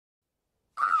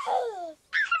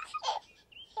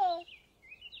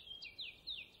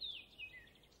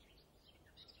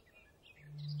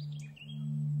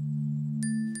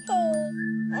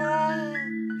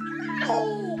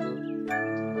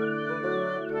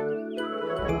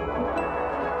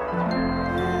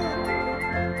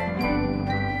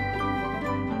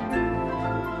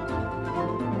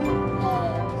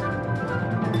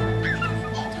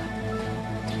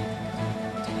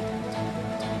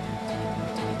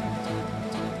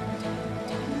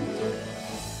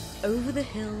Over the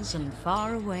hills and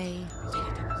far away,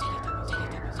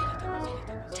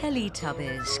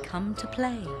 Teletubbies come to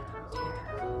play.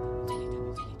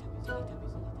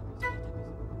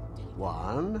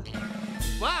 1, 2,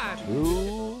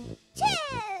 2,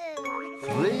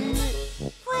 3,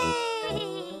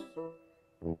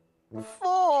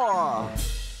 4.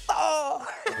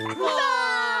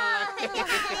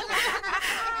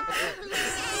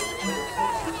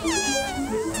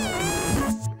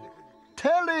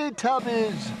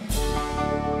 Teletubbies!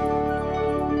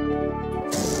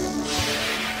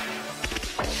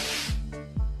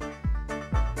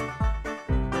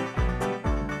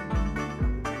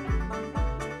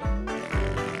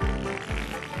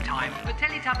 Time for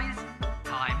Teletubbies.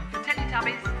 Time for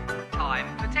Teletubbies. Time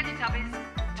for Teletubbies.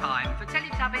 Time for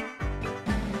Teletubbies.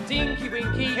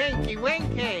 Tinky-Winky.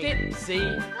 Tinky-Winky. Dipsy.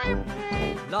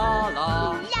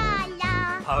 Laa-Laa.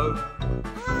 Laa-Laa. Ho.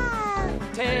 Ah.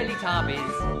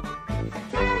 Teletubbies.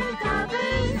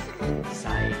 Teletubbies.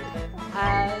 Say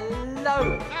hello.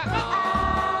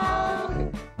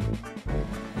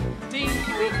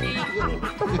 Tinky-Winky.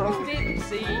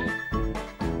 Dipsy.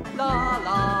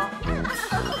 Laa-Laa.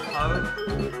 Ho.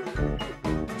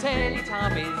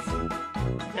 Teletubbies.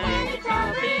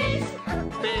 Teletubbies.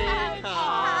 Big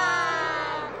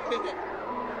heart.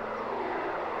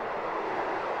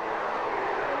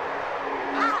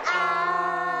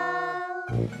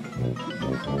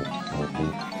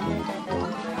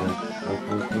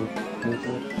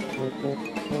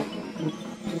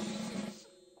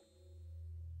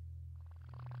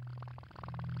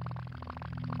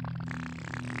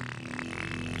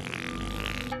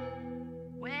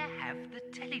 Where have the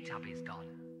Teletubbies gone?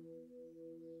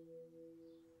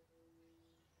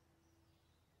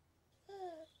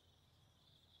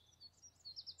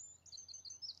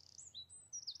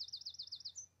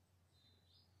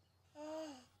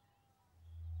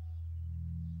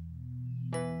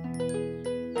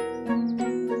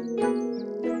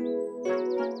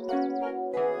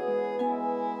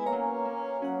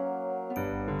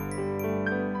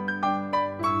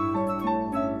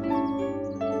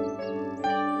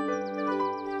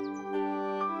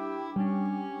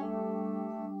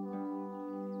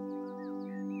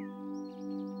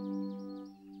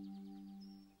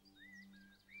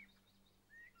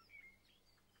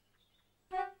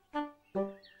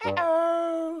 Uh-oh.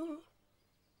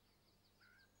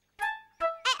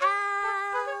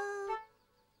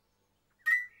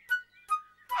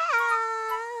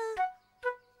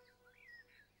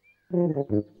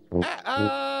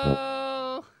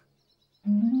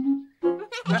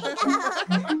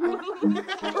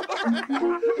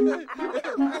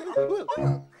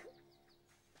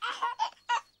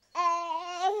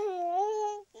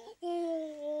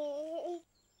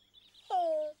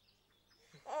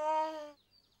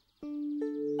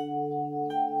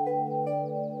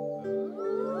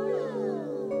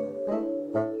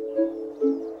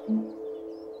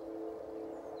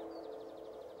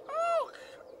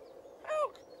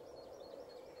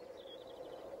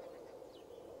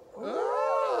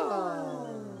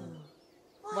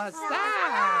 What's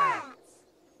that?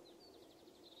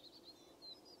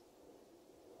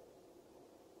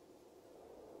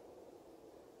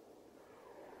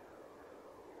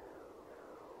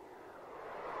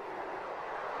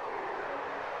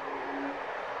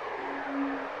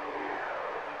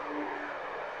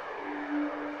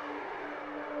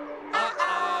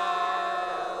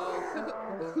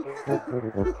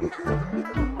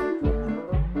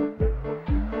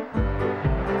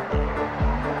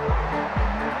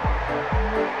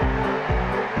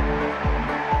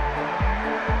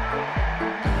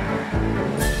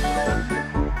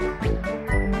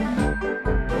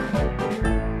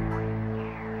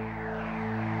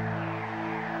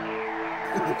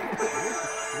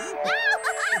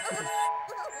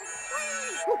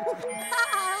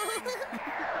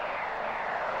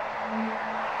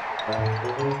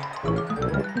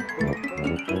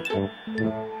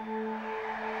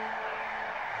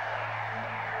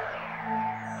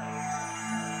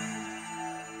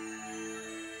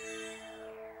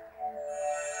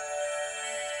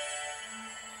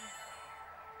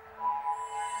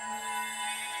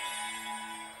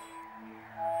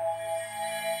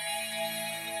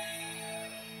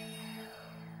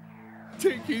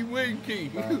 Tinky-Winky.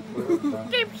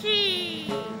 Dipsy.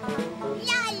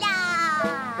 Laa-Laa.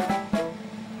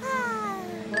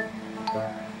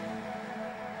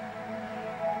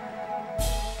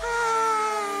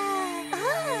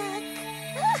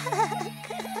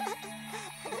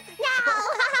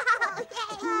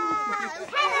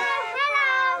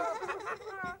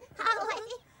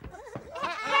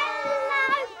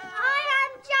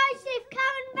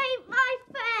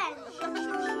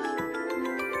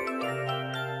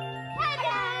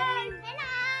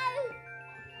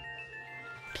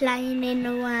 Playing in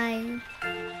the rain.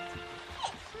 It's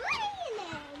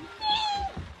raining.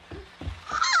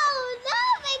 Oh no,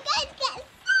 we're going to get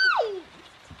soaked.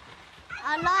 I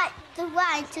like the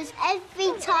rain because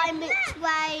every time it's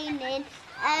raining,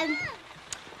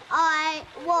 I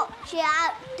watch it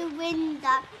out the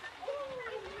window.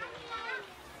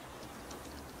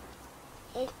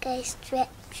 It goes drip,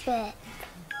 drip.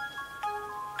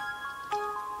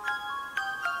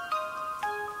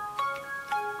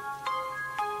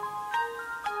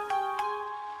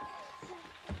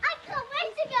 I can't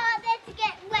wait to go out there to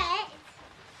get wet.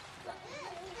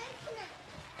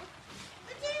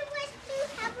 Would you wish to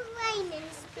have a raining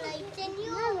sploot in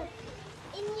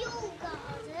your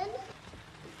garden?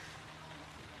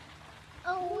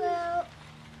 Oh well.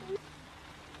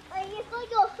 You got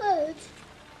your hood.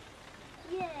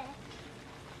 Yeah.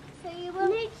 So you will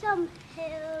need some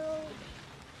help.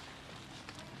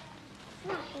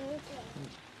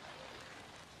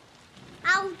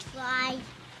 I'll try.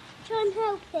 Try and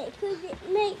help it because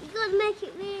you've got to make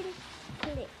it really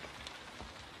slick.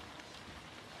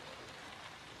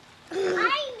 I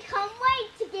can't wait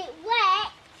to get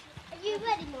wet. Are you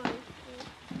ready, Mom?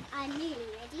 I'm nearly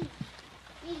ready.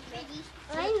 You ready?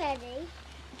 I'm ready.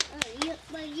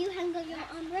 Oh, you haven't got your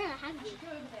umbrella, have you?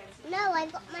 No,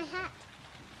 I've got my hat.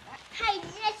 Hey,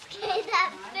 let's get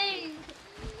that food.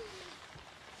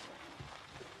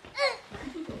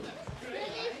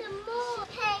 There's some more.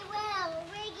 Hey, well,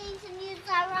 we're going to use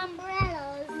our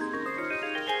umbrellas.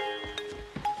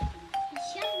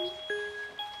 Show me.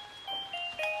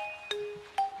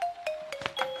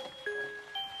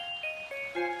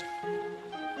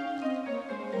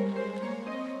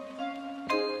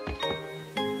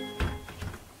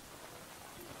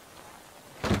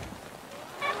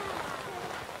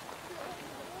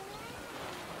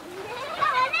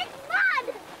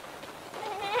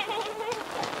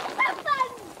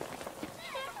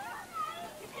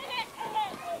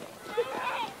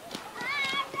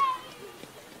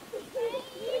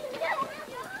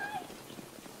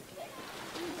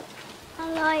 I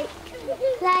like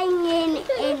playing in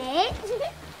it.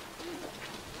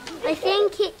 I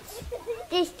think it's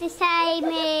just the same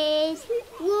as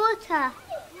water.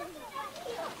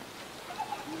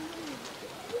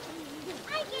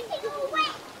 I'm getting all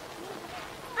wet.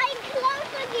 I'm close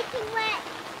to getting wet.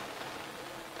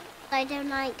 I don't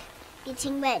like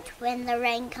getting wet when the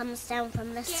rain comes down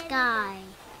from the sky.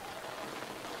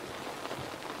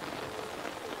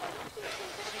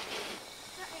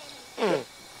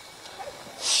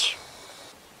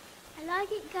 I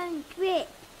like it going drip,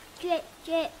 drip,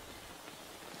 drip.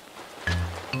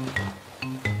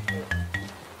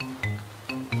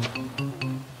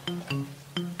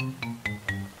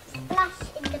 Splash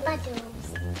in the puddles.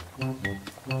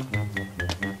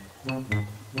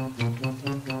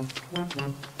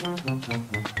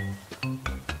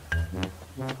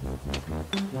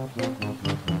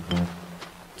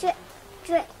 Drip,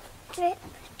 drip, drip,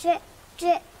 drip,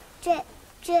 drip, drip,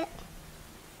 drip.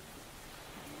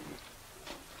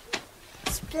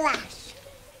 Splash.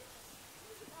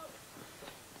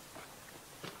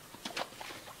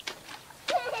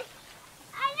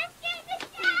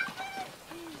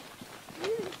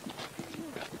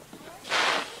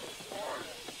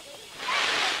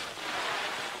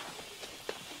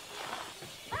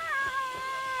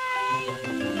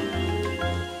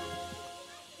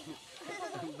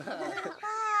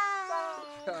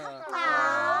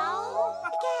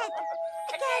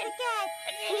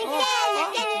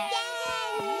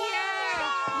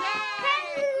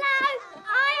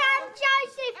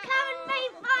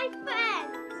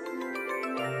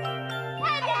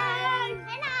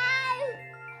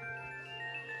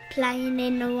 Playing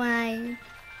in the rain.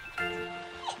 It's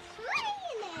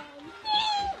raining.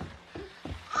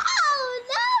 Oh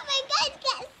no, we're going to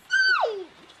get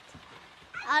soaked.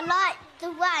 I like the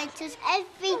rain because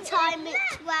every time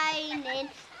it's raining,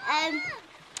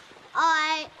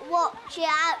 I watch it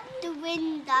out the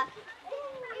window.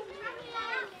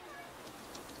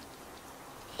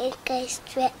 It goes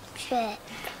drip, drip.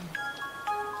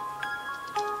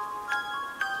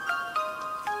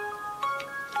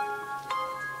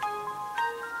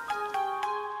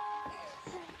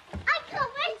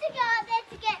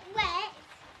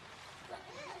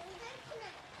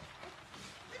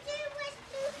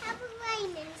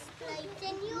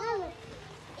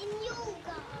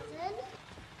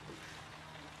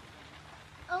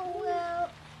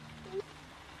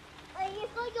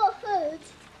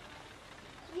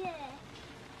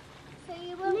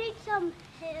 Some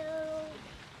help.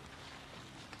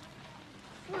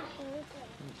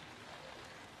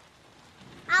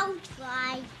 I'll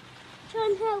try. try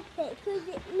and help it because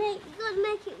you've got to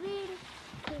make it really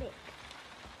slick.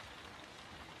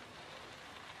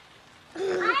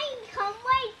 I can't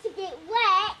wait to get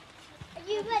wet. Are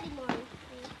you ready, Mom?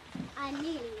 I'm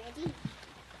nearly ready.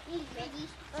 Nearly ready.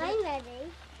 I'm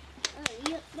ready.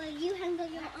 Oh, you haven't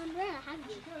got your umbrella, have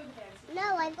you? No,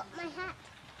 I got my hat.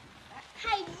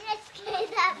 Hey, let's get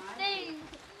that food.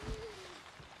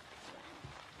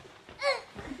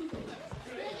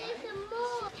 We're getting some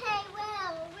more. Okay,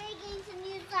 well, we're going to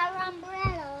use our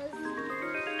umbrellas.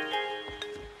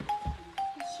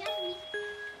 Shall we?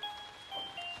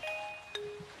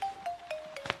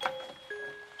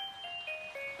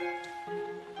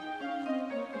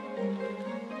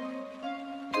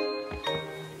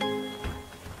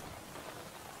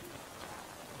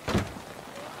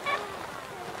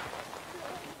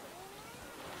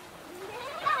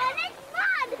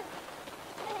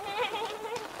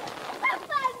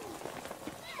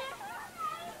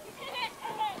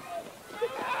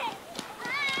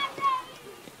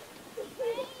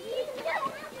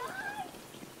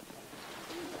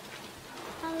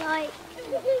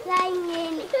 Playing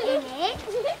in it.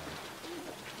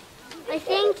 I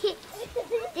think it's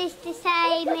just the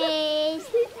same as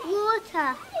water.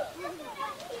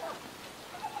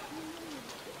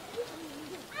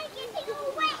 I'm getting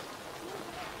all wet.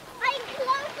 I'm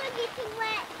close to getting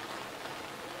wet.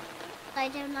 I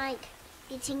don't like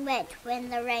getting wet when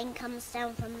the rain comes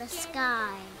down from the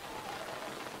sky.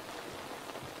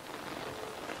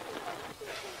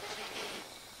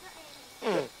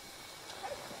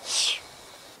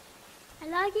 I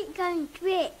like it going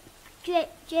drip, drip,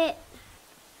 drip.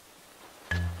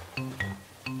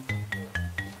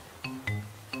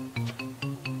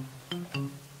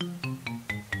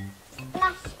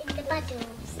 Splash in the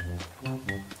puddles.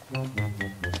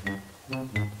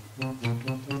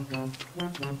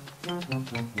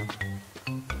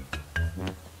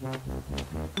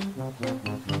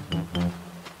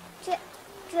 Drip,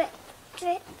 drip,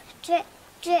 drip, drip,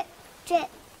 drip, drip,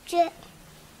 drip.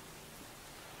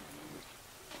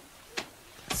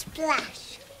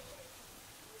 Splash.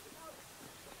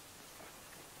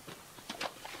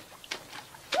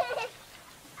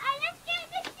 Let's get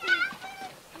the shower.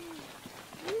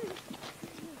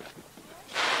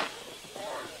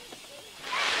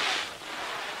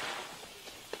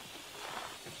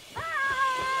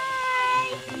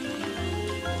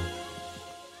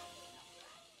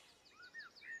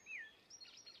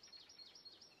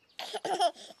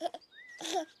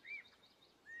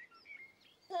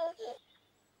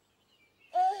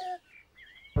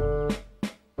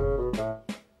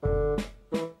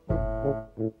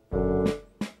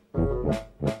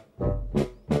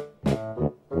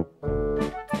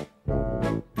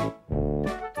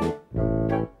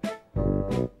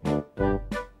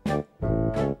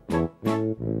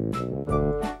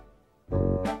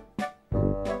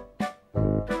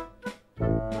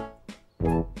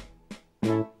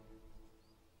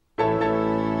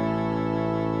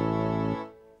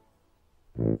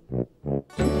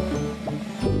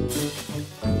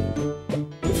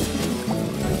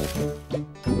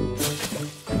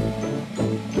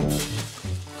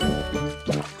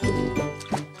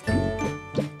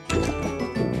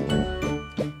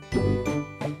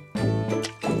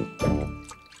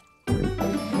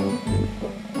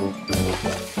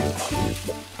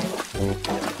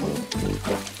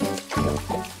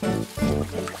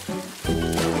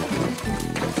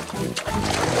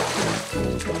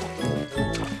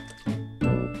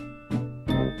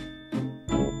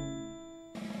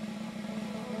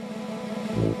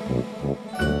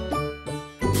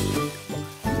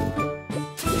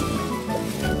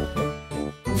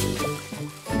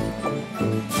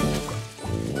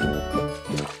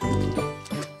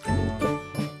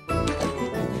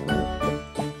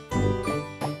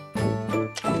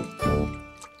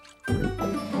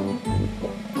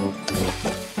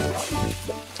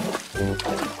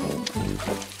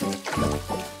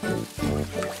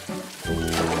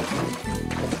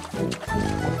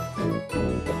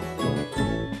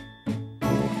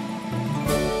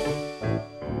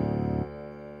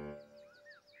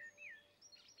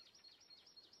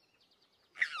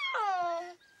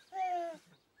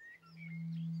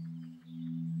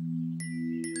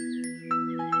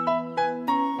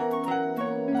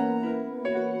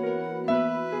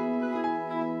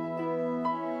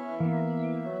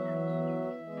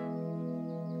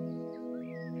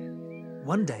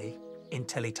 One day, in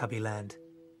Teletubby Land,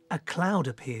 a cloud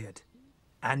appeared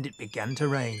and it began to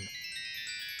rain.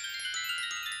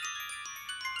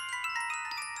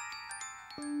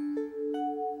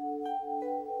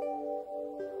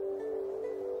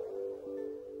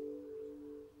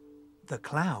 The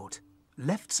cloud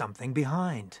left something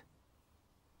behind.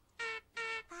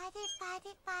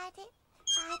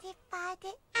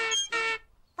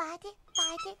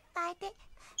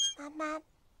 Mama.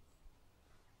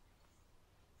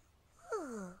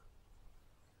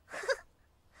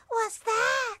 What's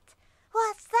that?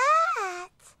 What's that?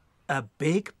 A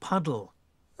big puddle.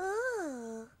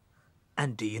 Ooh.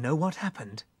 And do you know what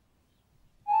happened?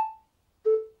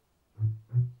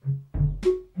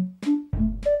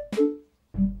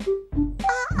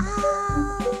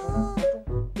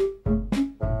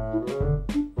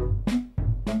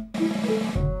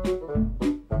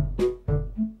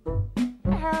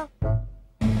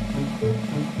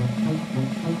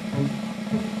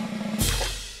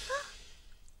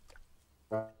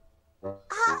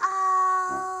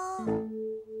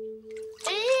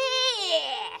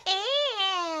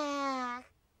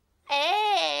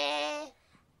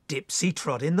 Dipsy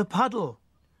trod in the puddle.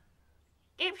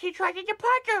 Dipsy trod in the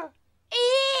puddle.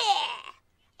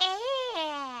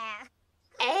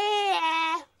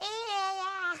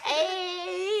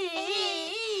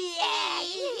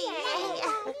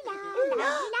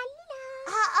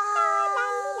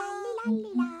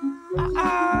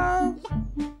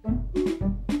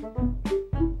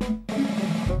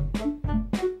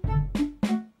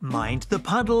 Mind the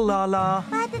puddle, Laa-Laa.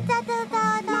 Mind the puddle,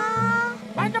 Laa-Laa.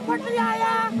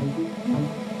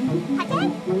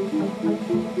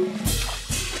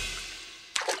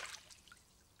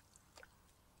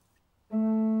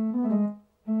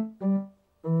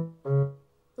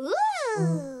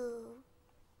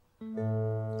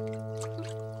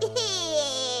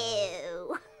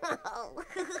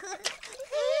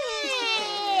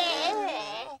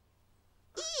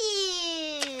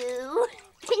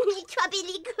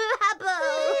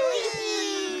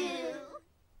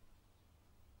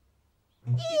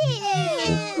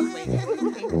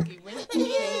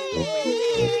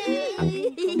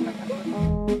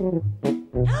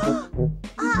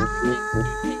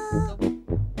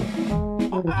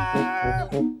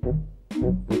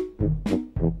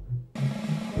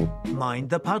 Mind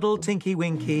the puddle,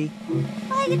 Tinky-Winky.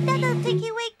 Mind the puddle,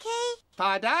 Tinky-Winky.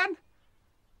 Pardon?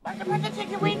 Mind the puddle,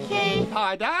 Tinky-Winky.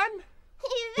 Pardon?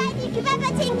 Ready to remember,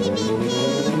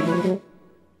 Tinky-Winky.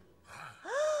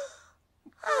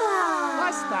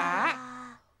 What's that?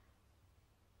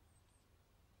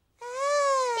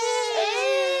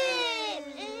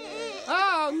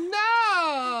 Oh, no!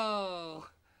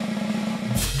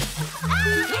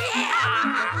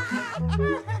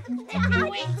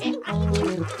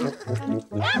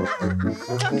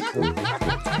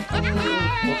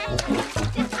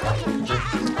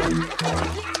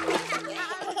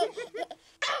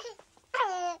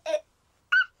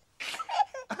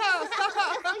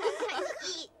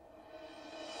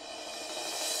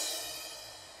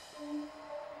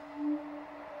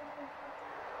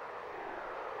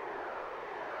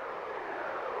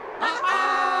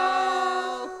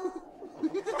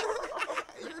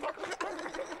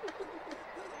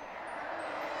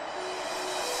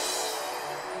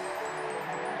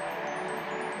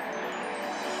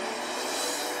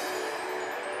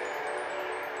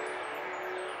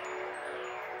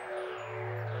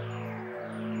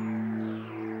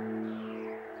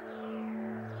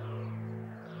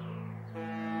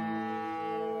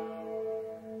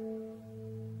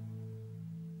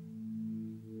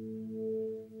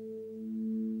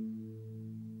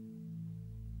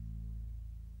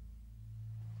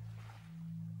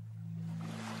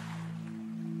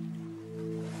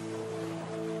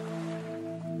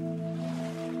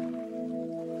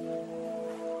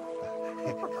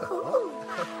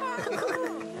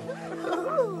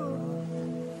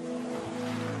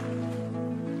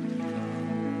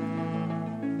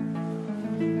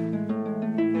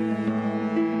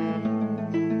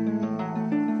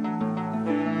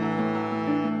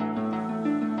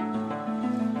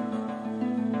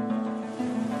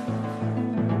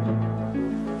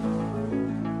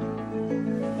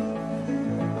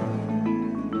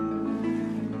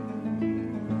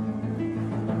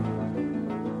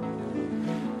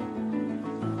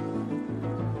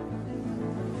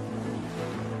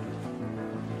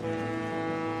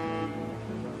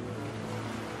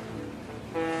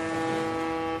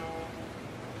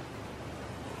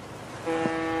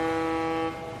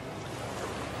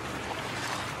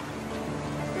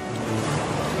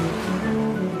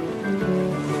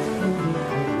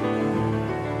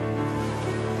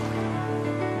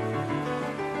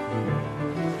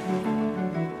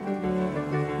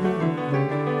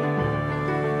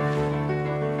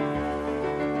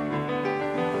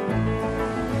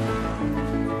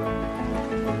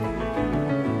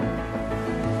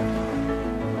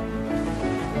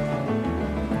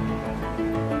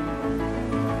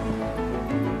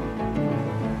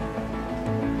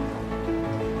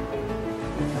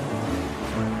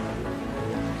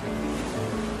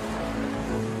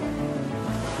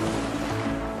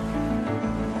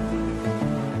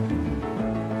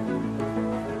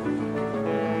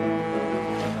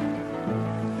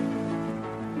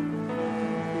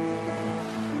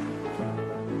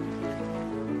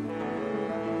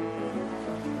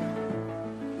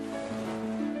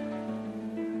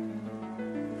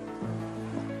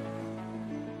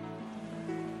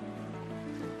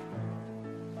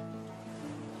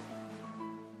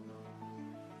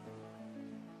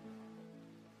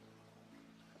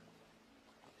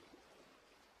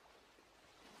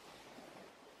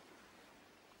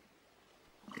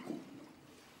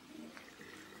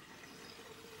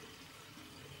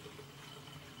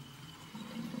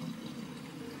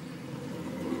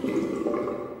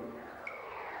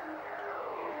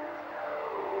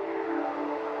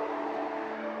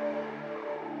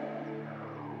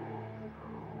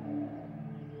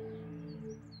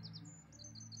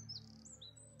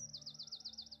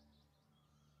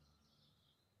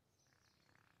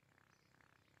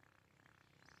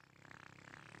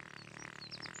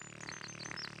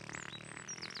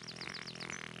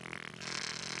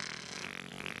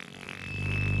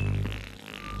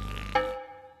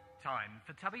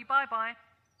 for Tubby bye-bye.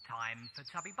 Time for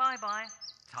Tubby bye-bye.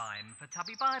 Time for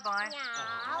Tubby bye-bye.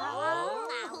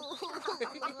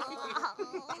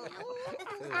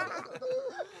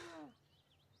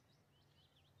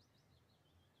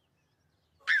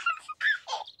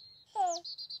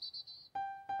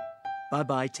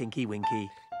 Bye-bye, Tinky-Winky.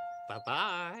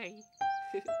 Bye-bye.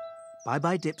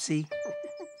 Bye-bye, Dipsy.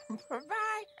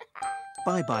 Bye.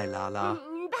 Bye-bye, Laa-Laa.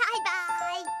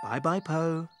 Bye-bye. Bye-bye,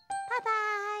 Po. Bye-bye.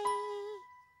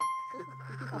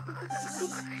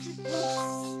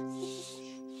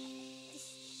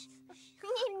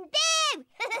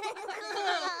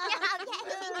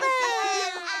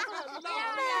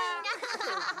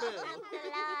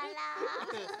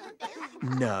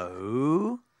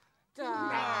 No.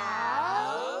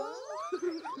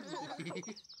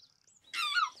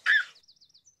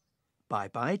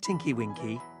 Bye-bye,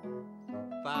 Tinky-Winky.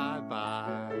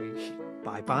 Bye-bye.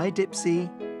 Bye-bye, Dipsy.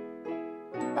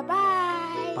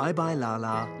 Bye-bye. Bye-bye,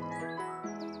 Laa-Laa.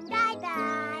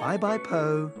 Bye-bye. Bye-bye,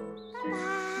 Po.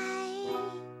 Bye-bye.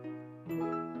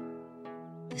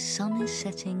 The sun is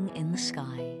setting in the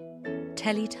sky.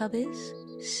 Teletubbies,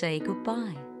 say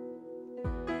goodbye.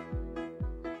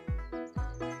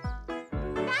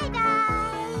 Bye-bye.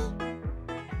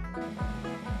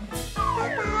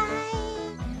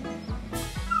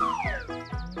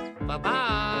 Bye-bye.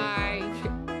 Bye-bye.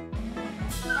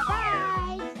 Bye-bye.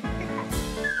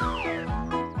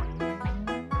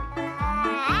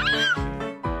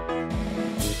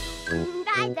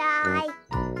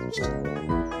 Bye-bye.